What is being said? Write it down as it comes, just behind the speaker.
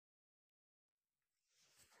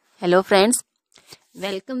Hello friends,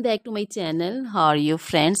 welcome back to my channel. How are you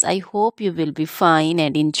friends? I hope you will be fine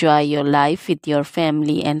and enjoy your life with your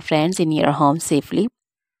family and friends in your home safely.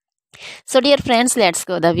 So dear friends, let's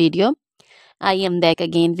go the video. I am back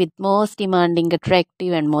again with most demanding,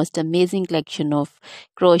 attractive and most amazing collection of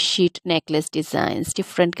crochet necklace designs.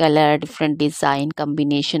 Different color, different design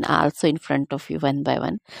combination also in front of you one by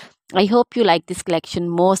one. I hope you like this collection,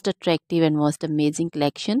 most attractive and most amazing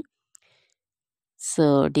collection.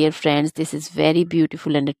 So, dear friends, this is very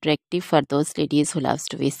beautiful and attractive for those ladies who loves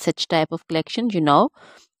to wear such type of collection.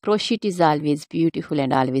 Crochet is always beautiful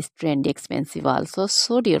and always trendy, expensive also.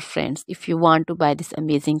 So, dear friends, if you want to buy this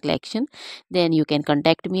amazing collection, then you can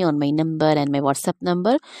contact me on my number and my WhatsApp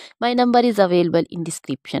number. My number is available in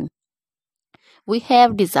description. We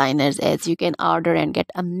have designers as you can order and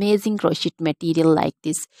get amazing crochet material like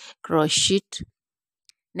this crochet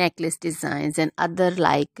necklace designs and other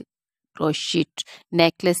like crochet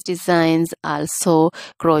necklace designs, also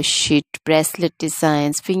crochet bracelet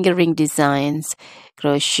designs, finger ring designs,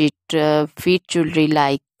 crochet feet jewelry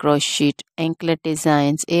like crochet anklet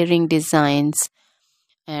designs, earring designs,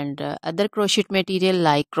 and other crochet material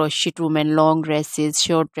like crochet women long dresses,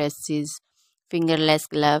 short dresses, fingerless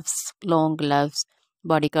gloves, long gloves,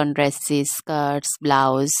 bodycon dresses, skirts,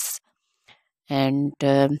 blouse, and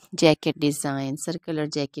jacket designs, circular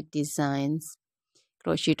jacket designs,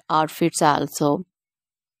 crochet outfits also,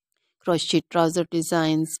 crochet trouser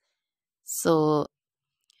designs, so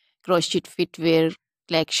crochet footwear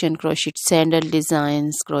collection, crochet sandal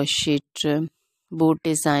designs, crochet boot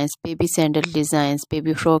designs, baby sandal designs,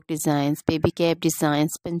 baby frock designs, baby cap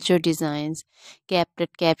designs, pincher designs, cap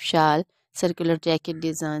shawl, circular jacket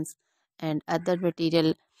designs, and other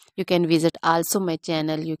material. You can visit also my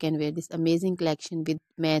channel. You can wear this amazing collection with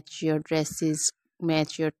match your dresses,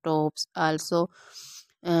 match your tops also.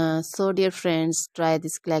 So dear friends, try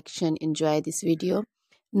this collection, enjoy this video.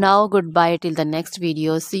 Now goodbye till the next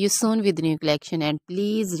video. See you soon with new collection, and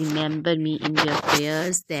please remember me in your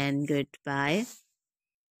prayers. Then goodbye.